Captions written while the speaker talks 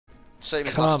Same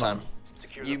as Come last on. time.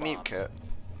 You mute, Kurt.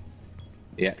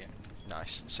 Yeah.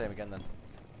 Nice. Same again then.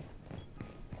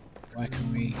 Where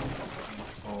can we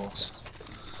reinforce?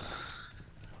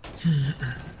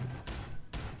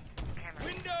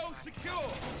 Window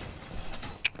secure.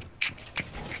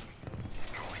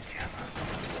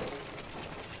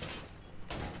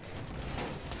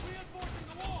 Reinforcing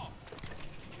the wall.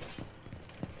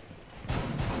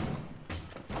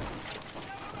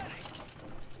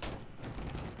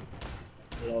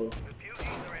 Lol.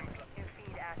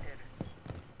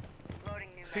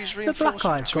 Who's The black reinforcing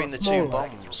guy's between got the two smaller.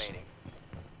 bombs?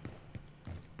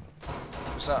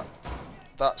 Was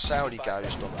that Saudi guy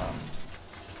who's done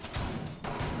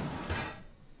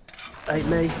that? Ain't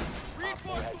me.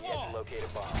 Reinforce the wall.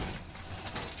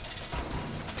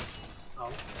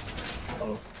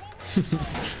 Oh.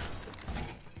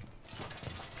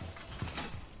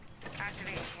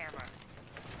 Activating camera.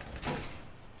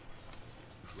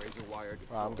 Razor wired.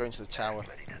 Right, I'm going to the tower.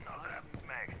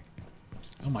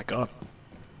 Oh my god.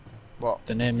 What?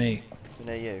 They're near me.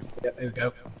 Near you? There we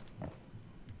go.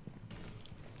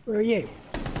 Where are you?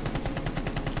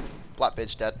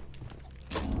 Blackbeard's dead.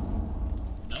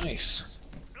 Nice.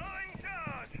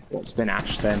 What's been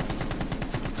Ash then?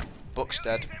 Buck's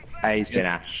dead. A's been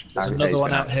Ash. There's A's another been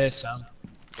one out Ash. here, Sam.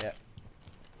 Yeah.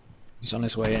 He's on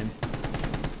his way in.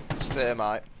 It's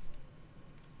thermite.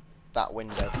 That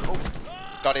window. Oh!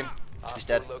 Got him. He's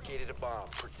dead. Located a bomb.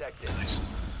 Protect it. Nice.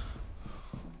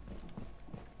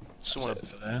 Someone, That's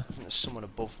it for there. I think there's someone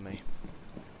above me.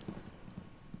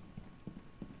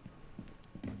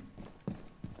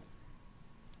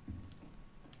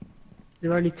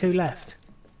 There are only 2 left.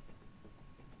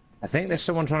 I think there's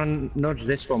someone trying to nudge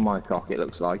this one, MaM-SyCok, it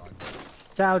looks like.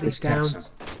 Saudi's down. Castle.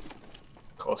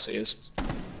 Of course he is.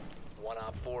 One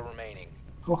op 4 remaining.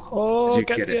 Oh, Did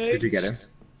you get it? Did you get him?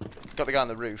 Got the guy on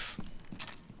the roof.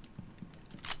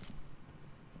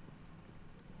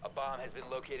 A bomb has been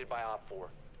located by op 4.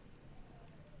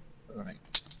 Right.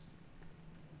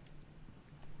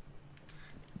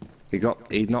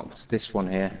 He knocked this one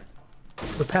here.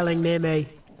 Repelling near me.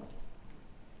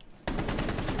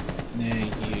 Near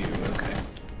you, okay.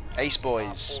 Ace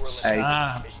boys. Ace.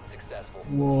 Ah. Mission successful.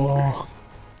 Whoa.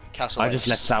 Castle I Ace. just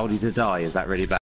left Saudi to die, is that really bad?